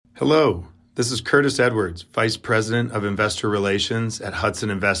Hello, this is Curtis Edwards, Vice President of Investor Relations at Hudson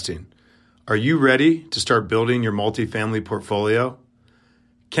Investing. Are you ready to start building your multifamily portfolio?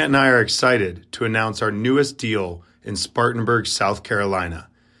 Kent and I are excited to announce our newest deal in Spartanburg, South Carolina.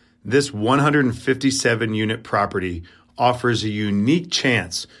 This 157-unit property offers a unique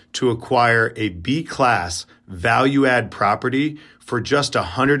chance to acquire a B-class value-add property for just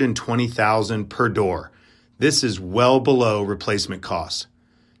 $120,000 per door. This is well below replacement cost.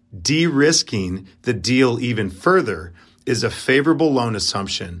 De-risking the deal even further is a favorable loan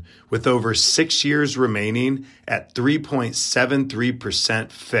assumption with over 6 years remaining at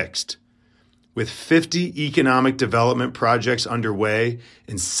 3.73% fixed. With 50 economic development projects underway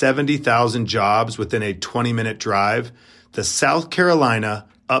and 70,000 jobs within a 20-minute drive, the South Carolina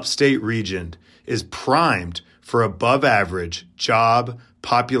upstate region is primed for above-average job,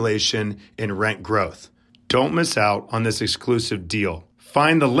 population, and rent growth. Don't miss out on this exclusive deal.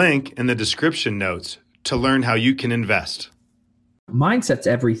 Find the link in the description notes to learn how you can invest. Mindset's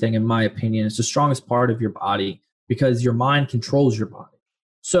everything, in my opinion. It's the strongest part of your body because your mind controls your body.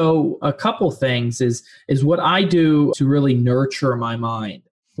 So a couple things is what I do to really nurture my mind.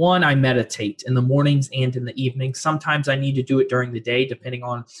 One, I meditate in the mornings and in the evenings. Sometimes I need to do it during the day, depending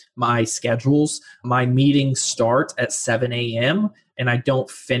on my schedules. My meetings start at 7 a.m. and I don't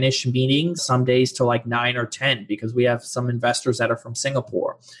finish meetings some days till like 9 or 10 because we have some investors that are from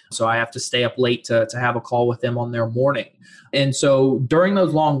Singapore. So I have to stay up late to have a call with them on their morning. And so during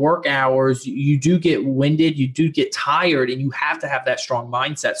those long work hours, you do get winded, you do get tired, and you have to have that strong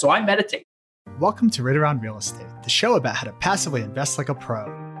mindset. So I meditate. Welcome to Ritter on Real Estate, the show about how to passively invest like a pro.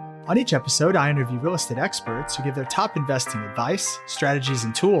 On each episode, I interview real estate experts who give their top investing advice, strategies,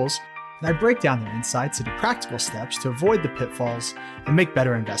 and tools, and I break down their insights into practical steps to avoid the pitfalls and make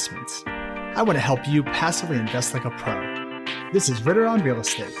better investments. I want to help you passively invest like a pro. This is Ritter on Real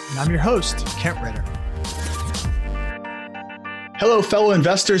Estate, and I'm your host, Kent Ritter. Hello, fellow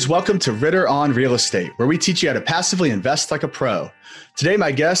investors. Welcome to Ritter on Real Estate, where we teach you how to passively invest like a pro. Today,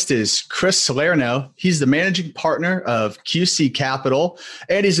 my guest is Chris Salerno. He's the managing partner of QC Capital,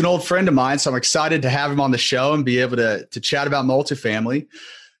 and he's an old friend of mine, so I'm excited to have him on the show and be able to chat about multifamily.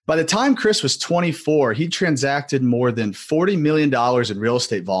 By the time Chris was 24, he transacted more than $40 million in real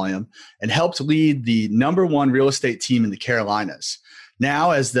estate volume and helped lead the #1 real estate team in the Carolinas.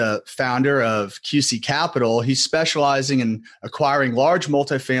 Now, as the founder of QC Capital, he's specializing in acquiring large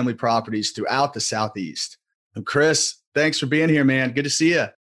multifamily properties throughout the Southeast. And Chris, thanks for being here, man. Good to see you.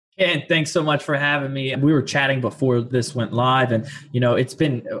 And thanks so much for having me. We were chatting before this went live, and it's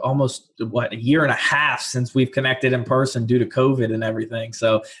been almost a year and a half since we've connected in person due to COVID and everything.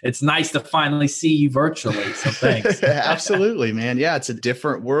 So it's nice to finally see you virtually. So thanks. Absolutely, man. Yeah, it's a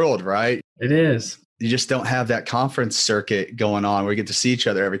different world, right? It is. You just don't have that conference circuit going on where you get to see each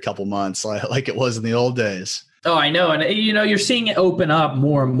other every couple months like it was in the old days. Oh, I know. And, you're seeing it open up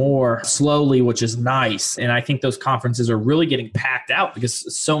more and more slowly, which is nice. And I think those conferences are really getting packed out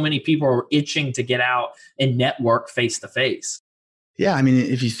because so many people are itching to get out and network face to face. Yeah. I mean,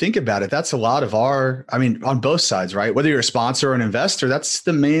 if you think about it, that's a lot of on both sides, right? Whether you're a sponsor or an investor, that's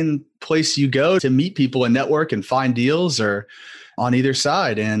the main place you go to meet people and network and find deals or on either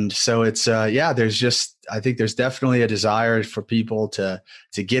side. And so it's, I think there's definitely a desire for people to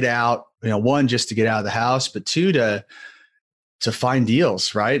get out, one, just to get out of the house, but two, to find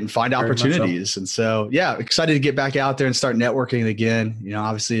deals, right? And find opportunities. And so, yeah, excited to get back out there and start networking again.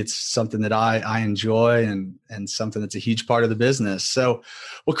 Obviously it's something that I enjoy and something that's a huge part of the business. So,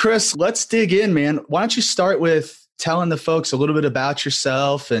 well, Chris, let's dig in, man. Why don't you start with telling the folks a little bit about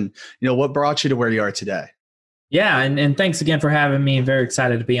yourself and, what brought you to where you are today? Yeah, and thanks again for having me. I'm very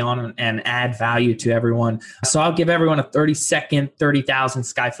excited to be on and add value to everyone. So I'll give everyone a 30-second, 30,000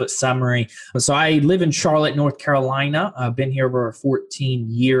 sky-foot summary. So I live in Charlotte, North Carolina. I've been here over 14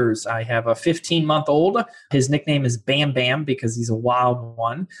 years. I have a 15-month-old. His nickname is Bam Bam because he's a wild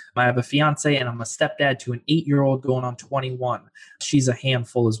one. I have a fiance and I'm a stepdad to an 8-year-old going on 21. She's a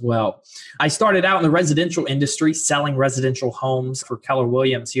handful as well. I started out in the residential industry selling residential homes for Keller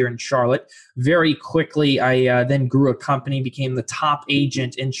Williams here in Charlotte. Very quickly, I then grew a company, became the top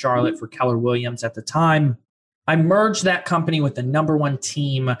agent in Charlotte for Keller Williams at the time. I merged that company with the #1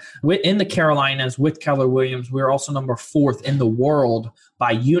 team in the Carolinas with Keller Williams. We're also number 4th in the world by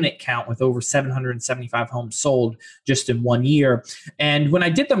unit count with over 775 homes sold just in 1 year. And when I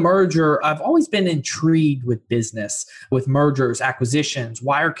did the merger, I've always been intrigued with business, with mergers, acquisitions.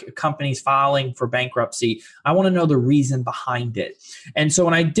 Why are companies filing for bankruptcy? I want to know the reason behind it. And so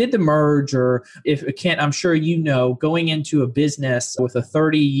when I did the merger, I'm sure going into a business with a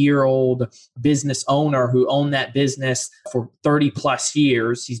 30-year-old business owner who owned that that business for 30 plus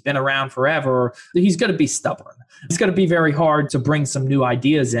years, he's been around forever, he's going to be stubborn. It's going to be very hard to bring some new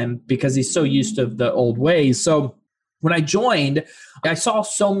ideas in because he's so used to the old ways. So when I joined, I saw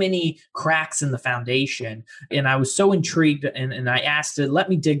so many cracks in the foundation, and I was so intrigued, and I asked it, let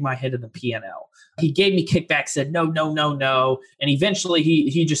me dig my head in the P&L. He gave me kickback, said, no. And eventually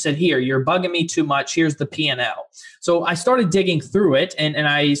he just said, here, you're bugging me too much. Here's the P&L. So I started digging through it, and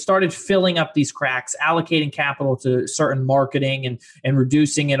I started filling up these cracks, allocating capital to certain marketing and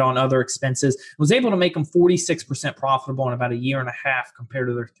reducing it on other expenses. I was able to make them 46% profitable in about a year and a half compared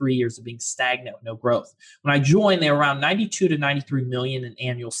to their 3 years of being stagnant, no growth. When I joined, they were around 92 to 93 million in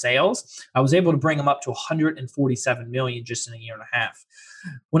annual sales. I was able to bring them up to 147 million just in a year and a half.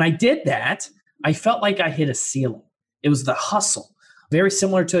 When I did that, I felt like I hit a ceiling. It was the hustle, very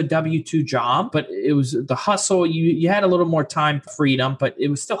similar to a W-2 job, but it was the hustle. You had a little more time freedom, but it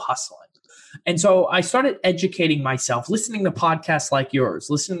was still hustling. And so I started educating myself, listening to podcasts like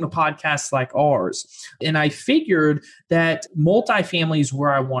yours, listening to podcasts like ours. And I figured that multifamily is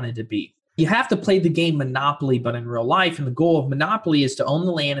where I wanted to be. You have to play the game Monopoly, but in real life. And the goal of Monopoly is to own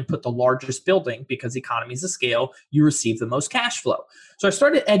the land and put the largest building because economies of scale, you receive the most cash flow. So I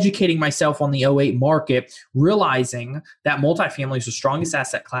started educating myself on the '08 market, realizing that multifamily is the strongest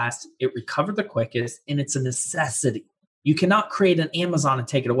asset class. It recovered the quickest, and it's a necessity. You cannot create an Amazon and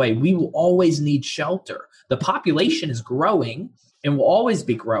take it away. We will always need shelter. The population is growing and will always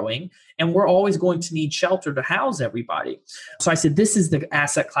be growing, and we're always going to need shelter to house everybody. So I said, this is the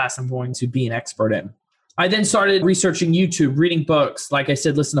asset class I'm going to be an expert in. I then started researching YouTube, reading books, like I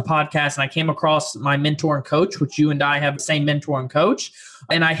said, listen to podcasts, and I came across my mentor and coach, which you and I have the same mentor and coach,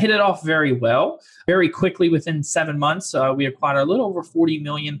 and I hit it off very well. Very quickly, within 7 months, we acquired a little over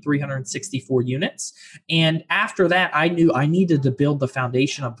 40,364 units. And after that, I knew I needed to build the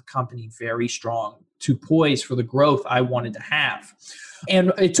foundation of the company very strong to poise for the growth I wanted to have.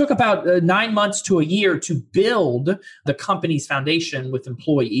 And it took about 9 months to a year to build the company's foundation with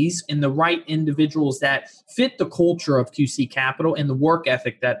employees and the right individuals that fit the culture of QC Capital and the work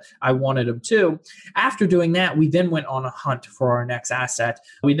ethic that I wanted them to. After doing that, we then went on a hunt for our next asset.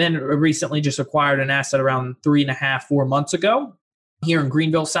 We then recently just acquired an asset around 3.5, 4 months ago here in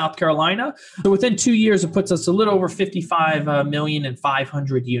Greenville, South Carolina. So within 2 years, it puts us a little over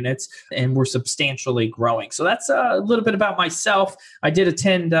 55,500 units, and we're substantially growing. So that's a little bit about myself. I did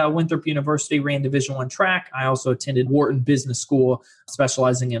attend Winthrop University, ran Division I track. I also attended Wharton Business School,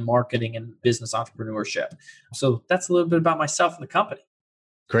 specializing in marketing and business entrepreneurship. So that's a little bit about myself and the company.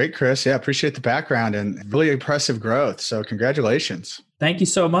 Great, Chris. Yeah, appreciate the background and really impressive growth. So congratulations. Thank you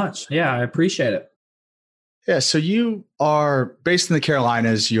so much. Yeah, I appreciate it. Yeah, so you are based in the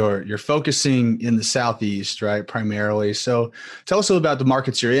Carolinas. You're focusing in the Southeast, right, primarily. So tell us a little about the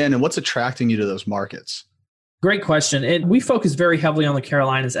markets you're in and what's attracting you to those markets. Great question. We focus very heavily on the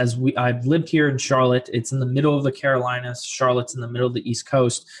Carolinas I've lived here in Charlotte. It's in the middle of the Carolinas. Charlotte's in the middle of the East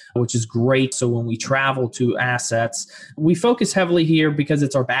Coast, which is great. So when we travel to assets, we focus heavily here because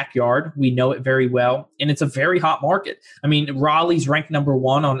it's our backyard. We know it very well, and it's a very hot market. I mean, Raleigh's ranked number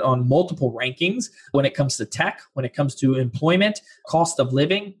one on multiple rankings when it comes to tech, when it comes to employment, cost of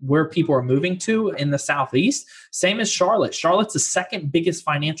living, where people are moving to in the Southeast. Same as Charlotte. Charlotte's the second biggest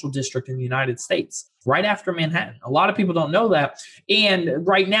financial district in the United States, right after Manhattan. A lot of people don't know that. And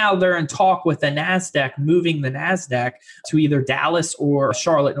right now they're in talk with the NASDAQ, moving the NASDAQ to either Dallas or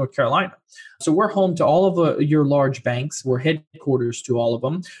Charlotte, North Carolina. So we're home to all of your large banks. We're headquarters to all of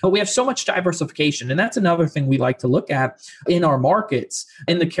them. But we have so much diversification. And that's another thing we like to look at in our markets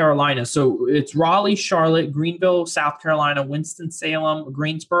in the Carolinas. So it's Raleigh, Charlotte, Greenville, South Carolina, Winston-Salem,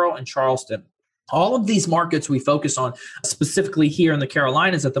 Greensboro, and Charleston. All of these markets we focus on, specifically here in the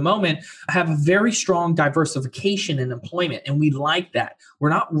Carolinas at the moment, have a very strong diversification in employment, and we like that. We're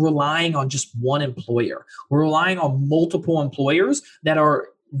not relying on just one employer. We're relying on multiple employers that are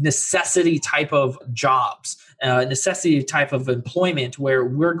necessity type of jobs, necessity type of employment where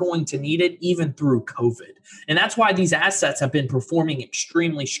we're going to need it even through COVID. And that's why these assets have been performing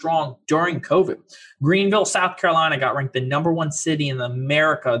extremely strong during COVID. Greenville, South Carolina got ranked the number one city in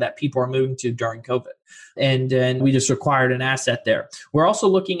America that people are moving to during COVID. And we just acquired an asset there. We're also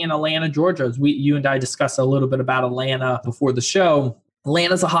looking in Atlanta, Georgia. As you and I discussed a little bit about Atlanta before the show.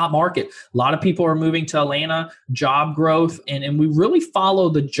 Atlanta's a hot market. A lot of people are moving to Atlanta, job growth, and we really follow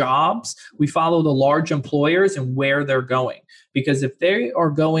the jobs. We follow the large employers and where they're going. because if they are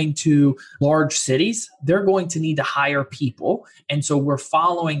going to large cities, they're going to need to hire people. And so we're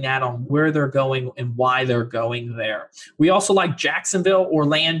following that on where they're going and why they're going there. We also like Jacksonville,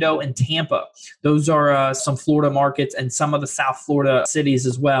 Orlando, and Tampa. Those are some Florida markets and some of the South Florida cities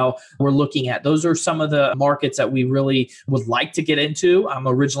as well we're looking at. Those are some of the markets that we really would like to get into. I'm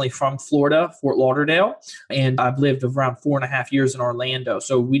originally from Florida, Fort Lauderdale, and I've lived around 4.5 years in Orlando.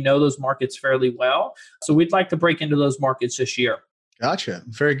 So we know those markets fairly well. So we'd like to break into those markets this year. Gotcha.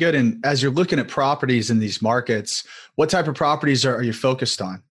 Very good. And as you're looking at properties in these markets, what type of properties are you focused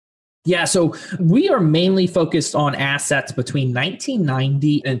on? Yeah, so we are mainly focused on assets between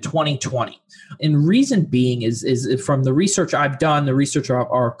 1990 and 2020. And reason being is from the research I've done, the research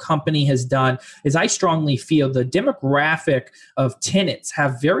our company has done, is I strongly feel the demographic of tenants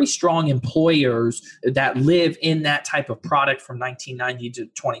have very strong employers that live in that type of product from 1990 to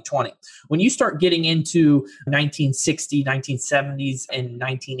 2020. When you start getting into 1960, 1970s, and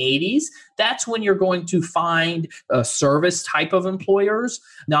 1980s, that's when you're going to find a service type of employers,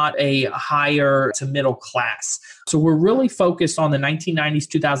 not a higher to middle class. So we're really focused on the 1990s,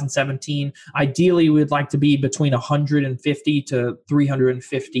 2017. Ideally, we'd like to be between 150 to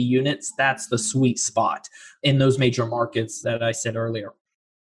 350 units. That's the sweet spot in those major markets that I said earlier.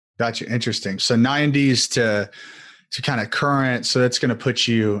 Gotcha. Interesting. So 90s to kind of current. So that's going to put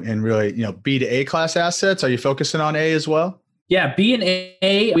you in really, B to A class assets. Are you focusing on A as well? Yeah, B and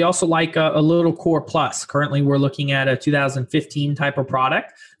A. We also like a little core plus. Currently, we're looking at a 2015 type of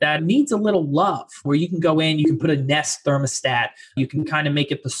product that needs a little love, where you can go in, you can put a Nest thermostat, you can kind of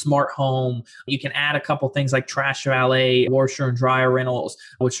make it the smart home. You can add a couple things like trash valet, washer and dryer rentals,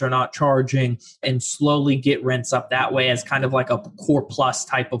 which are not charging, and slowly get rents up that way as kind of like a core plus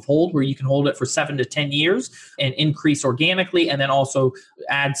type of hold, where you can hold it for 7 to 10 years and increase organically, and then also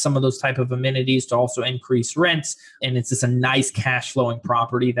add some of those type of amenities to also increase rents. And it's just a nice cash flowing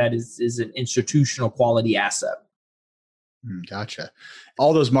property that is an institutional quality asset. Gotcha.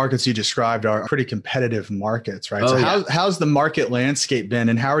 All those markets you described are pretty competitive markets, right? Oh, so yeah. how's the market landscape been,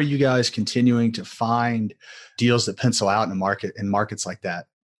 and how are you guys continuing to find deals that pencil out in markets like that?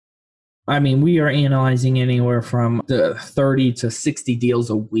 I mean, we are analyzing anywhere from the 30 to 60 deals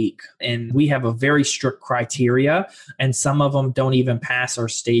a week. And we have a very strict criteria, and some of them don't even pass our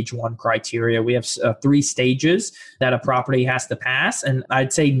stage 1 criteria. We have 3 stages that a property has to pass. And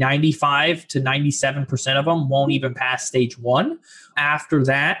I'd say 95 to 97% of them won't even pass stage 1. After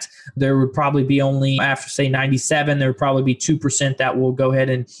that, there would probably be only, after say 97, there would probably be 2% that will go ahead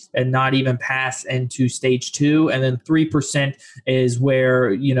and not even pass into stage 2. And then 3% is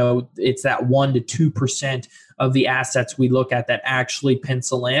where, it's that 1 to 2% of the assets we look at that actually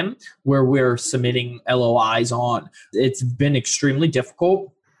pencil in, where we're submitting LOIs on. It's been extremely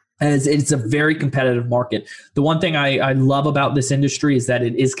difficult, as it's a very competitive market. The one thing I love about this industry is that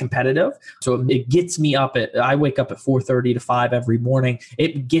it is competitive. So it gets me up I wake up at 4:30 to 5 every morning.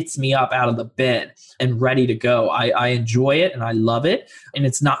 It gets me up out of the bed and ready to go. I enjoy it and I love it. And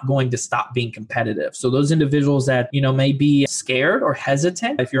it's not going to stop being competitive. So those individuals that, may be scared or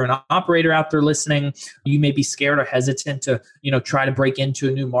hesitant, if you're an operator out there listening, you may be scared or hesitant to, try to break into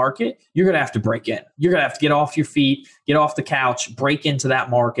a new market. You're going to have to break in. You're going to have to get off your feet, get off the couch, break into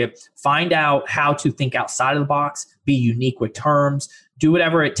that market, find out how to think outside of the box, be unique with terms, do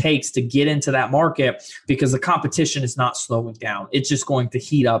whatever it takes to get into that market, because the competition is not slowing down. It's just going to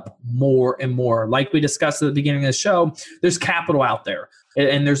heat up more and more. Like we discussed at the beginning of the show, there's capital out there,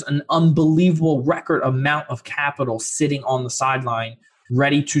 and there's an unbelievable record amount of capital sitting on the sideline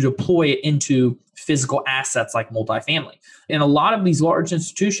ready to deploy it into physical assets like multifamily. And a lot of these large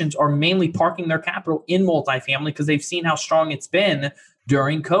institutions are mainly parking their capital in multifamily because they've seen how strong it's been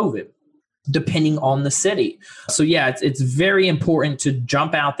during COVID, depending on the city. So yeah, it's very important to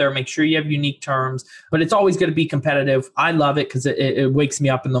jump out there, make sure you have unique terms, but it's always going to be competitive. I love it because it wakes me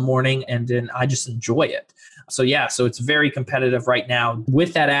up in the morning and then I just enjoy it. So yeah, so it's very competitive right now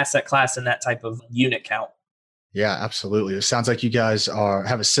with that asset class and that type of unit count. Yeah, absolutely. It sounds like you guys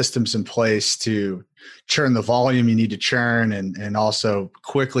have systems in place to churn the volume you need to churn and also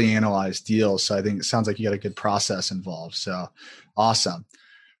quickly analyze deals. So I think it sounds like you got a good process involved. So awesome.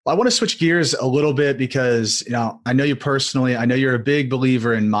 Well, I want to switch gears a little bit because, I know you personally. I know you're a big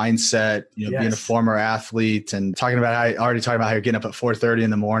believer in mindset, Yes. Being a former athlete and talking about how you're getting up at 4:30 in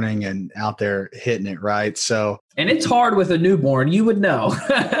the morning and out there hitting it, right? So, and it's hard with a newborn, you would know.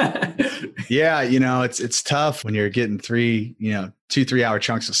 Yeah, it's tough when you're getting 2-3 hour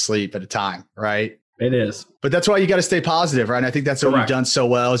chunks of sleep at a time, right? It is. But that's why you got to stay positive, right? And I think that's what Correct. you've done so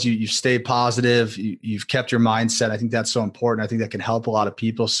well is you've stayed positive. You've kept your mindset. I think that's so important. I think that can help a lot of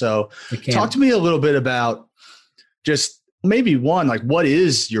people. So talk to me a little bit about just maybe one, like what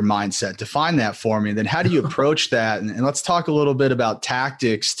is your mindset? Define that for me. And then how do you approach that? And let's talk a little bit about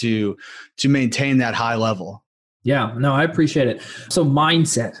tactics to maintain that high level. Yeah, no, I appreciate it. So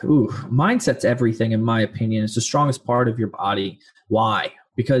mindset's everything in my opinion. It's the strongest part of your body. Why?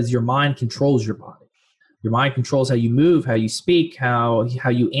 Because your mind controls your body. Your mind controls how you move, how you speak, how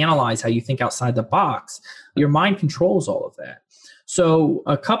you analyze, how you think outside the box. Your mind controls all of that. So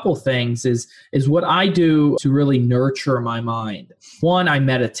a couple things is what I do to really nurture my mind. One, I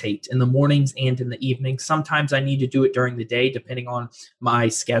meditate in the mornings and in the evenings. Sometimes I need to do it during the day, depending on my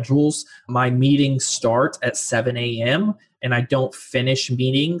schedules. My meetings start at 7 a.m. and I don't finish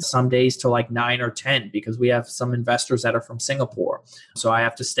meetings some days till like 9 or 10 because we have some investors that are from Singapore. So I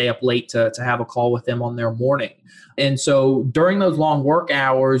have to stay up late to have a call with them on their morning. And so during those long work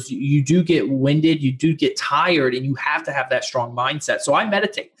hours, you do get winded, you do get tired, and you have to have that strong mindset. So I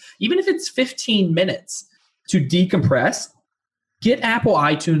meditate, even if it's 15 minutes to decompress, get Apple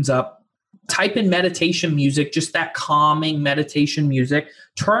iTunes up, type in meditation music, just that calming meditation music,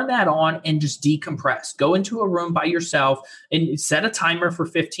 turn that on and just decompress. Go into a room by yourself and set a timer for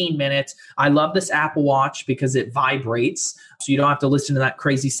 15 minutes. I love this Apple Watch because it vibrates. So you don't have to listen to that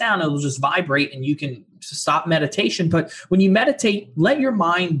crazy sound. It'll just vibrate and you can stop meditation. But when you meditate, let your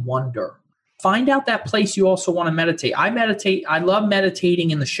mind wander. Find out that place you also want to meditate. I love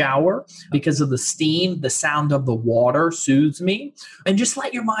meditating in the shower because of the steam, the sound of the water soothes me. And just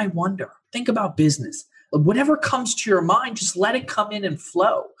let your mind wander. Think about business. Whatever comes to your mind, just let it come in and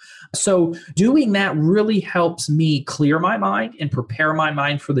flow. So doing that really helps me clear my mind and prepare my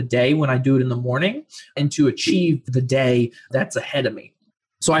mind for the day when I do it in the morning and to achieve the day that's ahead of me.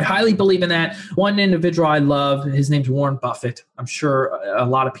 So I highly believe in that. One individual I love, his name's Warren Buffett. I'm sure a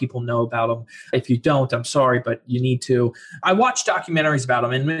lot of people know about him. If you don't, I'm sorry, but you need to. I watched documentaries about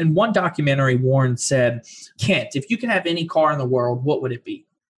him. And in one documentary, Warren said, Kent, if you could have any car in the world, what would it be?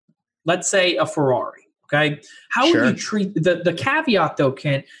 Let's say a Ferrari. Okay. How would you treat the caveat though,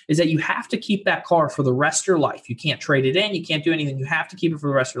 Kent, is that you have to keep that car for the rest of your life. You can't trade it in. You can't do anything. You have to keep it for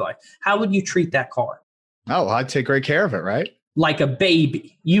the rest of your life. How would you treat that car? Oh, I'd take great care of it, right? Like a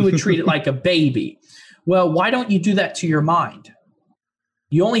baby. You would treat it like a baby. Well, why don't you do that to your mind?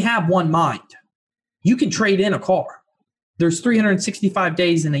 You only have one mind. You can trade in a car. There's 365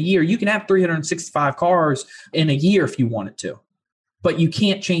 days in a year. You can have 365 cars in a year if you wanted to, but you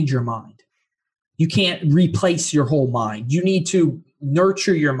can't change your mind. You can't replace your whole mind. You need to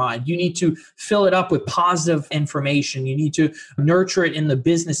nurture your mind. You need to fill it up with positive information. You need to nurture it in the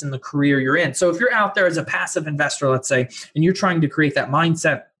business and the career you're in. So if you're out there as a passive investor, let's say, and you're trying to create that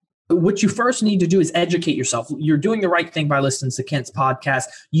mindset, what you first need to do is educate yourself. You're doing the right thing by listening to Kent's podcast,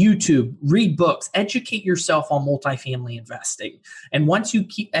 YouTube, read books, educate yourself on multifamily investing. And once you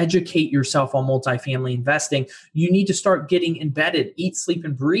educate yourself on multifamily investing, you need to start getting embedded, eat, sleep,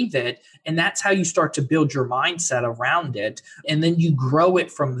 and breathe it. And that's how you start to build your mindset around it. And then you grow it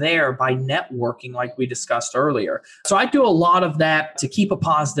from there by networking, like we discussed earlier. So I do a lot of that to keep a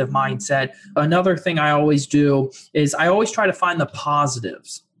positive mindset. Another thing I always do is I always try to find the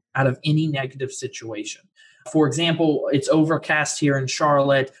positives out of any negative situation. For example, it's overcast here in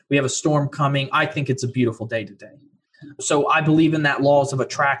Charlotte. We have a storm coming. I think it's a beautiful day today. So I believe in that laws of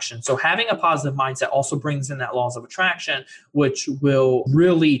attraction. So having a positive mindset also brings in that laws of attraction, which will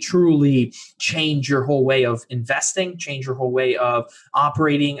really, truly change your whole way of investing, change your whole way of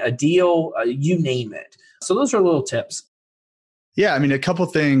operating a deal, you name it. So those are little tips. Yeah, I mean, a couple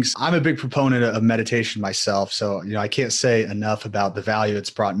of things. I'm a big proponent of meditation myself. So, I can't say enough about the value it's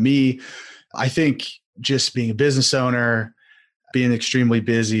brought me. I think just being a business owner, being extremely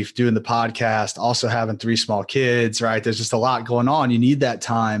busy, doing the podcast, also having 3 small kids, right? There's just a lot going on. You need that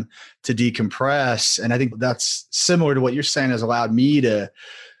time to decompress. And I think that's similar to what you're saying has allowed me to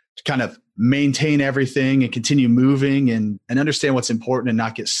kind of maintain everything and continue moving and understand what's important and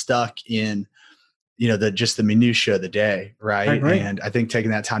not get stuck in the minutia of the day, right? And I think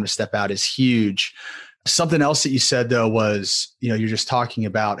taking that time to step out is huge. Something else that you said though was, you're just talking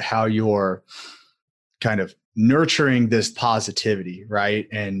about how you're kind of nurturing this positivity, right?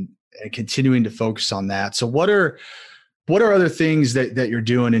 And continuing to focus on that. So what are other things that you're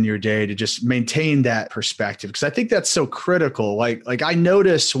doing in your day to just maintain that perspective? Because I think that's so critical. Like I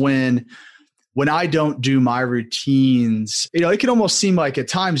notice when I don't do my routines, it can almost seem like at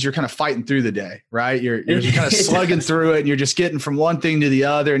times you're kind of fighting through the day, right? You're kind of slugging through it and you're just getting from one thing to the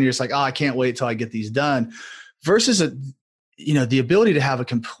other. And you're just like, I can't wait till I get these done versus the ability to have a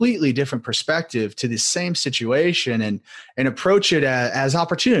completely different perspective to the same situation and approach it as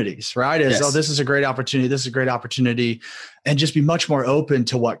opportunities, right? As, this is a great opportunity. This is a great opportunity and just be much more open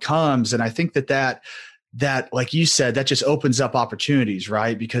to what comes. And I think that that, like you said, that just opens up opportunities,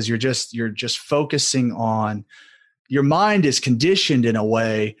 right? Because you're just focusing on, your mind is conditioned in a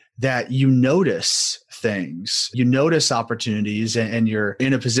way that you notice things, you notice opportunities, and you're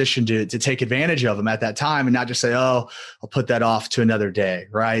in a position to take advantage of them at that time and not just say, oh, I'll put that off to another day,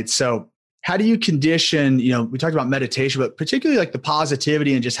 right? So how do you condition, we talked about meditation, but particularly like the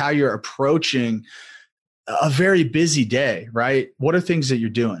positivity and just how you're approaching a very busy day, right? What are things that you're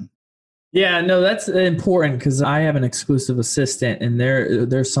doing? Yeah, no, that's important because I have an exclusive assistant, and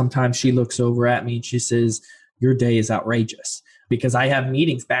there's sometimes she looks over at me and she says, your day is outrageous, because I have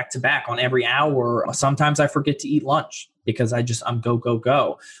meetings back to back on every hour. Sometimes I forget to eat lunch because I'm go, go,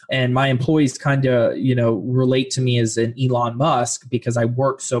 go. And my employees kind of, relate to me as an Elon Musk because I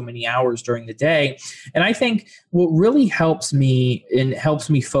work so many hours during the day. And I think what really helps me and helps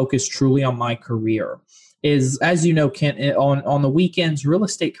me focus truly on my career is, as you know, Kent, on the weekends, real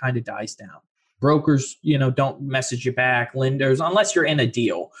estate kind of dies down. Brokers, don't message you back. Lenders, unless you're in a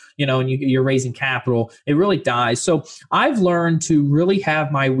deal, and you're raising capital, it really dies. So I've learned to really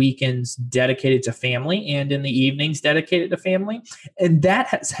have my weekends dedicated to family and in the evenings dedicated to family. And that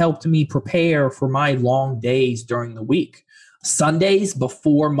has helped me prepare for my long days during the week. Sundays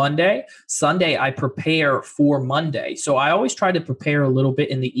before Monday. Sunday, I prepare for Monday. So I always try to prepare a little bit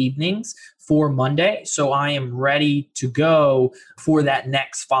in the evenings for Monday, so I am ready to go for that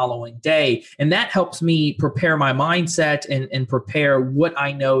next following day. And that helps me prepare my mindset and prepare what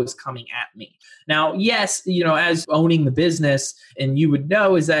I know is coming at me. Now, yes, as owning the business, and you would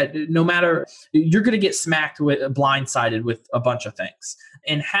know, is that no matter, you're going to get blindsided with a bunch of things.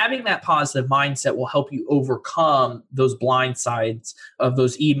 And having that positive mindset will help you overcome those blind sides of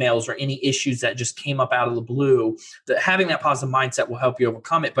those emails or any issues that just came up out of the blue. Having that positive mindset will help you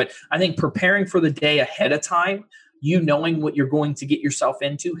overcome it. But I think preparing for the day ahead of time, knowing what you're going to get yourself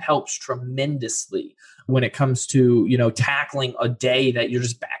into, helps tremendously when it comes to, tackling a day that you're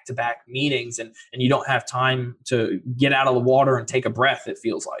just back-to-back meetings and you don't have time to get out of the water and take a breath, it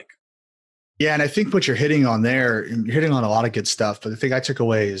feels like. Yeah. And I think what you're hitting on there, you're hitting on a lot of good stuff, but the thing I took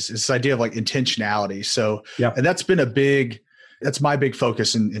away is this idea of like intentionality. So, yeah. And that's my big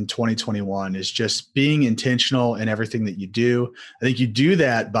focus in 2021 is just being intentional in everything that you do. I think you do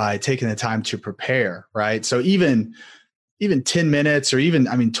that by taking the time to prepare, right? So even 10 minutes or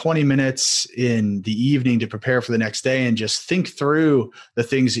even 20 minutes in the evening to prepare for the next day, and just think through the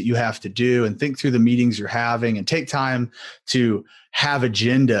things that you have to do and think through the meetings you're having, and take time to have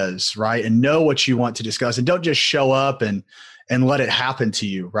agendas, right? And know what you want to discuss, and don't just show up and let it happen to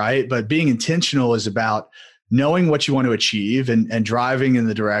you, right? But being intentional is about knowing what you want to achieve and driving in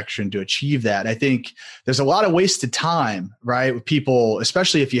the direction to achieve that. I think there's a lot of wasted time, right? With people,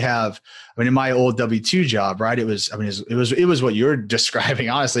 especially if you have, in my old W-2 job, right? It was what you're describing.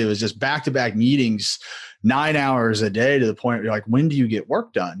 Honestly, it was just back-to-back meetings, 9 hours a day, to the point where you're like, when do you get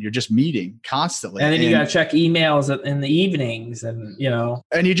work done? You're just meeting constantly. And then you got to check emails in the evenings and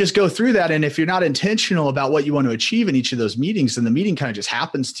you just go through that. And if you're not intentional about what you want to achieve in each of those meetings, then the meeting kind of just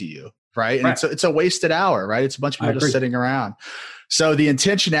happens to you. Right. And it's a wasted hour, right? It's a bunch of people just sitting around. So the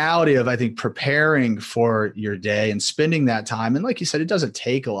intentionality of, I think, preparing for your day and spending that time. And like you said, it doesn't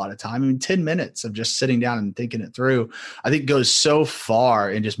take a lot of time. 10 minutes of just sitting down and thinking it through, I think goes so far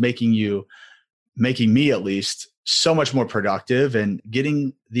in just making me at least so much more productive and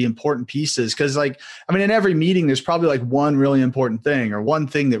getting the important pieces. Cause in every meeting, there's probably like one really important thing or one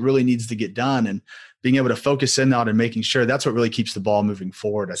thing that really needs to get done, and being able to focus in on and making sure that's what really keeps the ball moving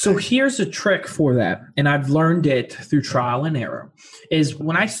forward. So here's a trick for that. And I've learned it through trial and error, is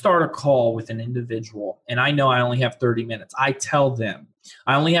when I start a call with an individual and I know I only have 30 minutes, I tell them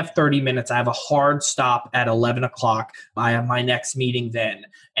I only have 30 minutes. I have a hard stop at 11 o'clock. I have my next meeting then.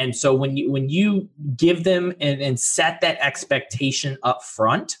 And so when you give them and set that expectation up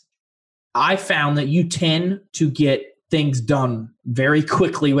front, I found that you tend to get things done very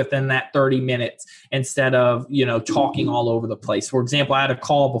quickly within that 30 minutes instead of, talking all over the place. For example, I had a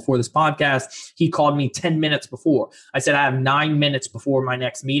call before this podcast. He called me 10 minutes before. I said, I have 9 minutes before my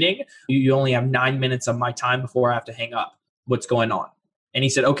next meeting. You only have 9 minutes of my time before I have to hang up. What's going on? And he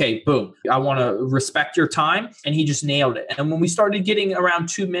said, okay, boom, I want to respect your time. And he just nailed it. And when we started getting around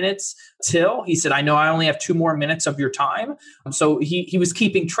 2 minutes till, he said, I know I only have 2 more minutes of your time. So he was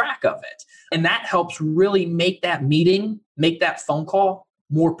keeping track of it. And that helps really make that meeting, make that phone call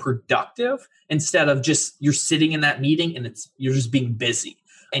more productive instead of just you're sitting in that meeting and you're just being busy.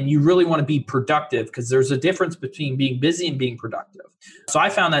 And you really want to be productive, because there's a difference between being busy and being productive. So I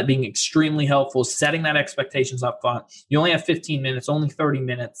found that being extremely helpful, setting that expectations up front. You only have 15 minutes, only 30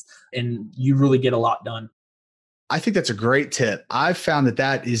 minutes, and you really get a lot done. I think that's a great tip. I've found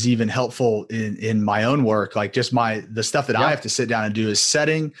that is even helpful in my own work. Like just the stuff that I have to sit down and do is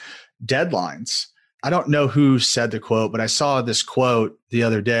setting deadlines. I don't know who said the quote, but I saw this quote the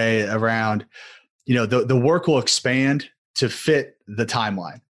other day around, the work will expand to fit the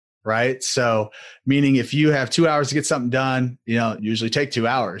timeline, right? So meaning if you have 2 hours to get something done, usually take 2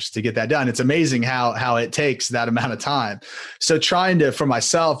 hours to get that done. It's amazing how it takes that amount of time. So trying to, for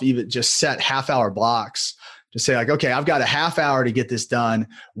myself, even just set half-hour blocks to say like, okay, I've got a half hour to get this done.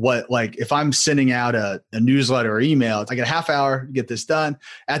 If I'm sending out a newsletter or email, I got a half hour to get this done.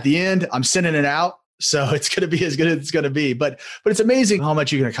 At the end, I'm sending it out. So it's going to be as good as it's going to be. But it's amazing how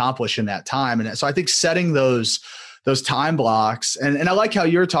much you can accomplish in that time. And so I think setting those time blocks, and I like how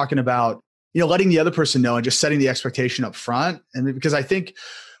you're talking about, letting the other person know and just setting the expectation up front. And because I think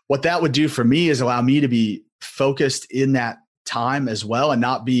what that would do for me is allow me to be focused in that time as well, and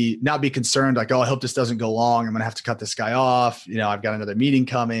not be concerned like, oh, I hope this doesn't go long. I'm going to have to cut this guy off. I've got another meeting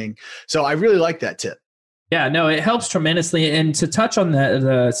coming. So I really like that tip. Yeah, no, it helps tremendously. And to touch on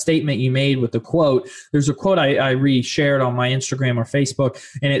the statement you made with the quote, there's a quote I reshared on my Instagram or Facebook,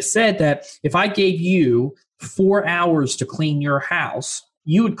 and it said that if I gave you 4 hours to clean your house,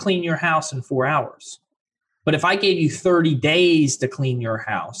 you would clean your house in 4 hours. But if I gave you 30 days to clean your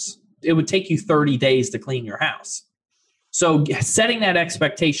house, it would take you 30 days to clean your house. So setting that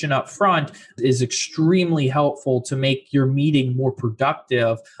expectation up front is extremely helpful to make your meeting more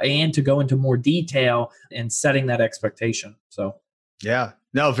productive and to go into more detail and setting that expectation. So, yeah,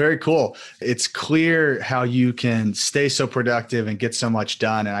 no, very cool. It's clear how you can stay so productive and get so much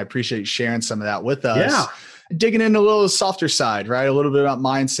done. And I appreciate you sharing some of that with us. Yeah. Digging in a little softer side, right? A little bit about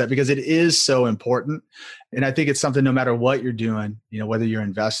mindset, because it is so important. And I think it's something no matter what you're doing, whether you're an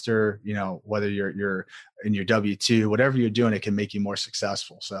investor, whether you're in your W-2, whatever you're doing, it can make you more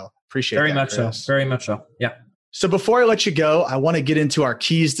successful. So appreciate that, Chris. Very much so. Yeah. So before I let you go, I want to get into our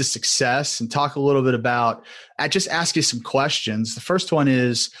keys to success and talk a little bit about, I just ask you some questions. The first one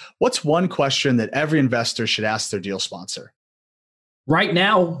is, what's one question that every investor should ask their deal sponsor? Right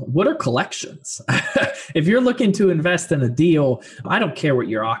now, what are collections? If you're looking to invest in a deal, I don't care what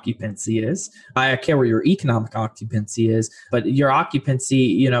your occupancy is. I care what your economic occupancy is, but your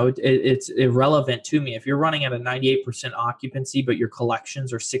occupancy, it's irrelevant to me. If you're running at a 98% occupancy, but your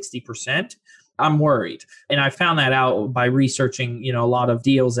collections are 60%, I'm worried. And I found that out by researching, a lot of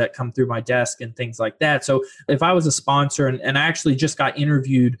deals that come through my desk and things like that. So if I was a sponsor, and I actually just got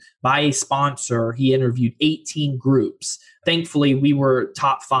interviewed by a sponsor, he interviewed 18 groups. Thankfully, we were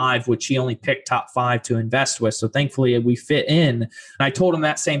top 5, which he only picked top 5 to invest with. So thankfully, we fit in. And I told him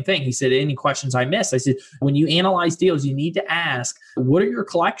that same thing. He said, any questions I missed? I said, when you analyze deals, you need to ask, what are your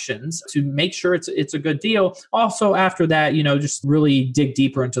collections to make sure it's a good deal? Also, after that, just really dig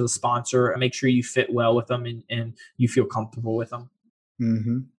deeper into the sponsor and make sure you fit well with them and you feel comfortable with them.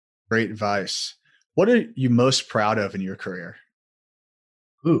 Mm-hmm. Great advice. What are you most proud of in your career?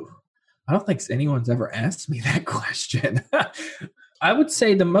 Ooh. I don't think anyone's ever asked me that question. I would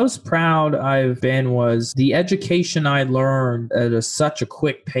say the most proud I've been was the education I learned at such a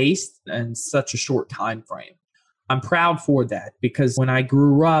quick pace and such a short time frame. I'm proud for that because when I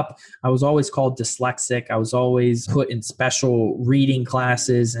grew up, I was always called dyslexic. I was always put in special reading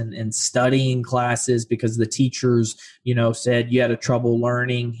classes and studying classes because the teachers, said you had a trouble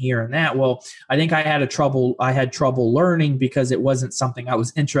learning here and that. Well, I think I had trouble learning because it wasn't something I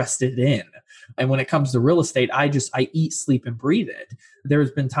was interested in. And when it comes to real estate, I eat, sleep, and breathe it.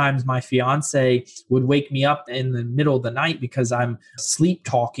 There's been times my fiance would wake me up in the middle of the night because I'm sleep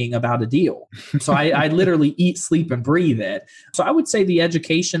talking about a deal. So I literally eat, sleep, and breathe it. So I would say the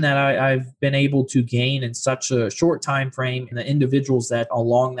education that I've been able to gain in such a short time frame, and the individuals that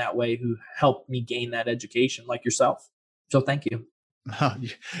along that way who helped me gain that education, like yourself. So thank you. Oh,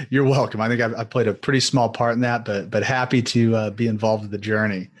 you're welcome. I think I played a pretty small part in that, but happy to be involved with the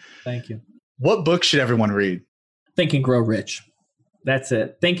journey. Thank you. What book should everyone read? Think and Grow Rich. That's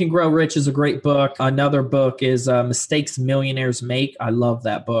it. Think and Grow Rich is a great book. Another book is Mistakes Millionaires Make. I love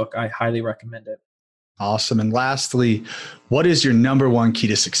that book. I highly recommend it. Awesome. And lastly, what is your number one key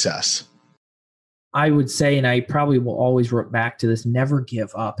to success? I would say, and I probably will always work back to this, never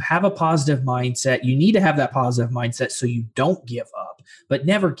give up. Have a positive mindset. You need to have that positive mindset so you don't give up, but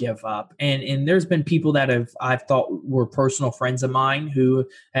never give up. And there's been people that I've thought were personal friends of mine who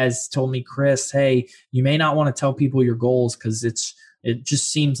has told me, Chris, hey, you may not want to tell people your goals because it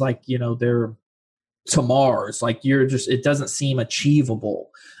just seems like, they're to Mars. Like it doesn't seem achievable.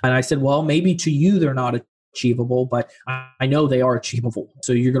 And I said, well, maybe to you, they're not achievable, but I know they are achievable.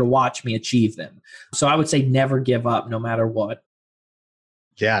 So you're going to watch me achieve them. So I would say never give up no matter what.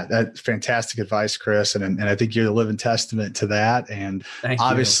 Yeah, that's fantastic advice, Chris. And I think you're the living testament to that. And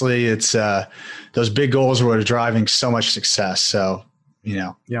obviously it's those big goals are what are driving so much success. So,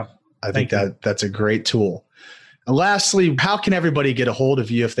 I think that's a great tool. And lastly, how can everybody get a hold of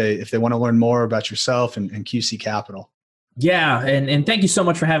you if they want to learn more about yourself and QC Capital? Yeah. And thank you so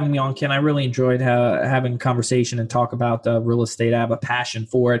much for having me on, Ken. I really enjoyed having a conversation and talk about real estate. I have a passion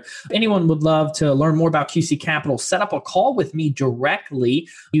for it. If anyone would love to learn more about QC Capital, set up a call with me directly.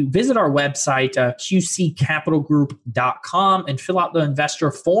 You visit our website, qccapitalgroup.com, and fill out the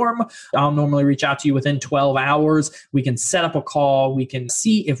investor form. I'll normally reach out to you within 12 hours. We can set up a call. We can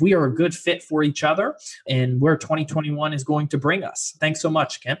see if we are a good fit for each other and where 2021 is going to bring us. Thanks so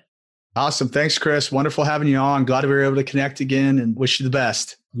much, Ken. Awesome. Thanks, Chris. Wonderful having you on. Glad we were able to connect again and wish you the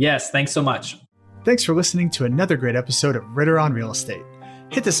best. Yes. Thanks so much. Thanks for listening to another great episode of Ritter on Real Estate.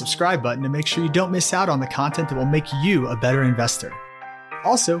 Hit the subscribe button to make sure you don't miss out on the content that will make you a better investor.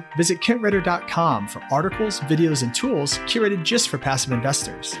 Also, visit kentritter.com for articles, videos, and tools curated just for passive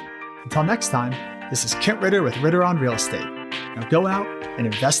investors. Until next time, this is Kent Ritter with Ritter on Real Estate. Now go out and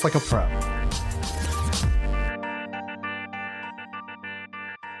invest like a pro.